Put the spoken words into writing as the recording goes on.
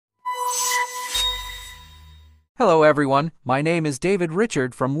Hello everyone, my name is David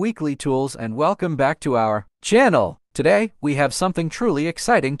Richard from Weekly Tools and welcome back to our channel. Today, we have something truly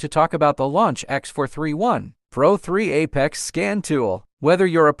exciting to talk about: the Launch X431 PRO3 APEX scan tool. Whether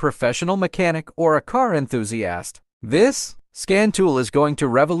you're a professional mechanic or a car enthusiast, this scan tool is going to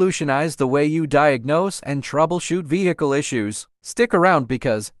revolutionize the way you diagnose and troubleshoot vehicle issues. Stick around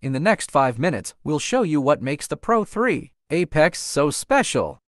because in the next 5 minutes, we'll show you what makes the PRO3 APEX so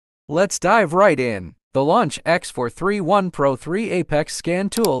special. Let's dive right in. The Launch X431 PRO3 APEX scan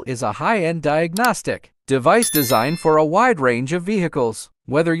tool is a high-end diagnostic device designed for a wide range of vehicles.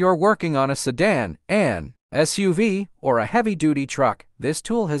 Whether you're working on a sedan, an SUV, or a heavy-duty truck, this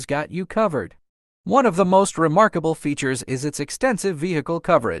tool has got you covered. One of the most remarkable features is its extensive vehicle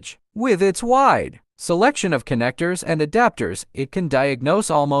coverage. With its wide selection of connectors and adapters, it can diagnose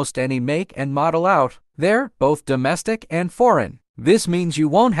almost any make and model out there, both domestic and foreign. This means you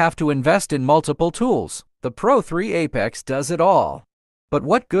won't have to invest in multiple tools. The PRO3 APEX does it all. But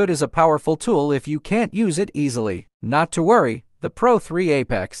what good is a powerful tool if you can't use it easily? Not to worry, the PRO3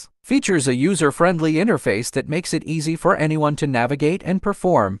 APEX features a user-friendly interface that makes it easy for anyone to navigate and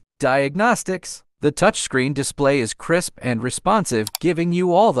perform diagnostics. The touchscreen display is crisp and responsive, giving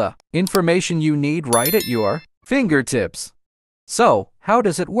you all the information you need right at your fingertips. So, how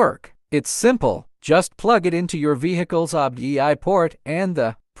does it work? It's simple. Just plug it into your vehicle's OBD-II port and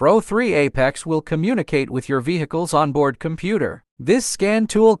the PRO3 APEX will communicate with your vehicle's onboard computer. This scan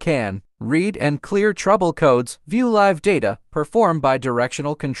tool can read and clear trouble codes, view live data, perform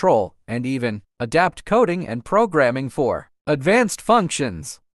bidirectional control, and even adapt coding and programming for advanced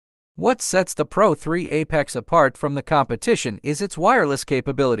functions. What sets the PRO3 APEX apart from the competition is its wireless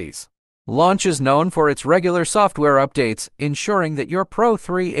capabilities. Launch is known for its regular software updates, ensuring that your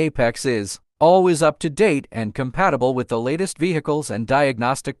PRO3 APEX is always up to date and compatible with the latest vehicles and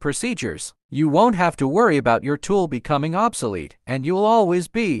diagnostic procedures. You won't have to worry about your tool becoming obsolete, and you'll always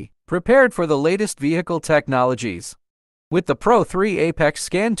be prepared for the latest vehicle technologies. With the PRO3 APEX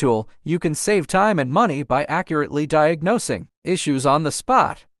scan tool, you can save time and money by accurately diagnosing issues on the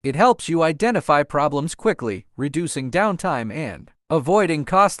spot. It helps you identify problems quickly, reducing downtime and avoiding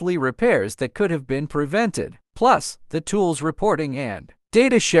costly repairs that could have been prevented. Plus, the tool's reporting and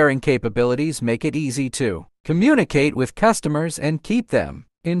data sharing capabilities make it easy to communicate with customers and keep them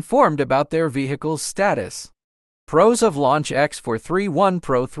informed about their vehicle's status. Pros of Launch X431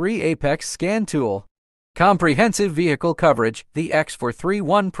 PRO3 APEX scan tool. Comprehensive vehicle coverage. The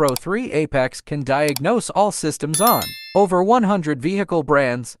X431 PRO3 APEX can diagnose all systems on over 100 vehicle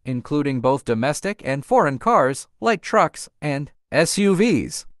brands, including both domestic and foreign cars, like trucks and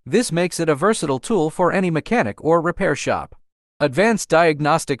SUVs. This makes it a versatile tool for any mechanic or repair shop. Advanced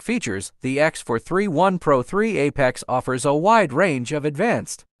diagnostic features. The X431 PRO3 APEX offers a wide range of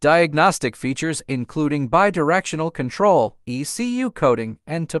advanced diagnostic features, including bidirectional control, ECU coding,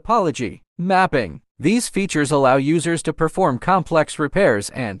 and topology mapping. These features allow users to perform complex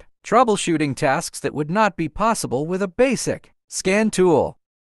repairs and troubleshooting tasks that would not be possible with a basic scan tool.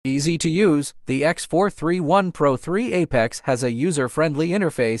 Easy to use, the X431 PRO3 APEX has a user-friendly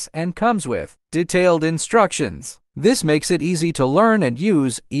interface and comes with detailed instructions. This makes it easy to learn and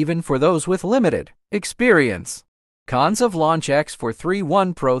use, even for those with limited experience. Cons of Launch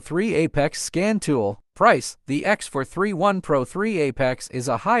X431 PRO3 APEX scan tool. Price. The X431 PRO3 APEX is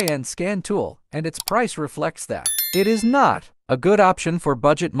a high-end scan tool, and its price reflects that. It is not a good option for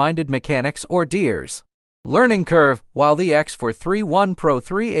budget-minded mechanics or deers. Learning curve. While the X431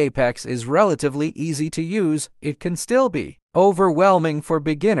 PRO3 APEX is relatively easy to use, it can still be overwhelming for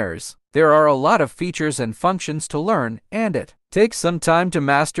beginners. There are a lot of features and functions to learn, and it takes some time to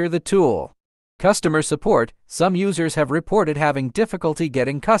master the tool. Customer support. Some users have reported having difficulty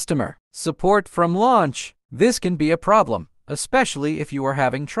getting customer support from Launch. This can be a problem, especially if you are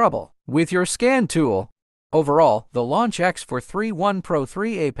having trouble with your scan tool. Overall, the Launch X431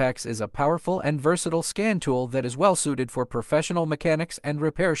 PRO3 APEX is a powerful and versatile scan tool that is well suited for professional mechanics and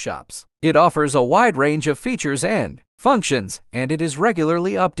repair shops. It offers a wide range of features and functions, and it is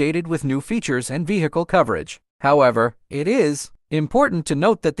regularly updated with new features and vehicle coverage. However, it is important to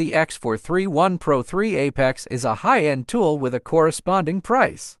note that the X431 PRO3 APEX is a high-end tool with a corresponding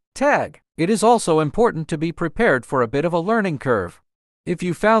price tag. It is also important to be prepared for a bit of a learning curve. If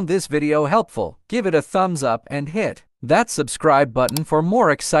you found this video helpful, give it a thumbs up and hit that subscribe button for more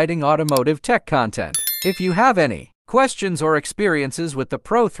exciting automotive tech content. If you have any questions or experiences with the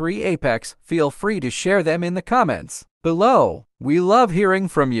PRO3 APEX, feel free to share them in the comments below. We love hearing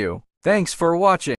from you. Thanks for watching.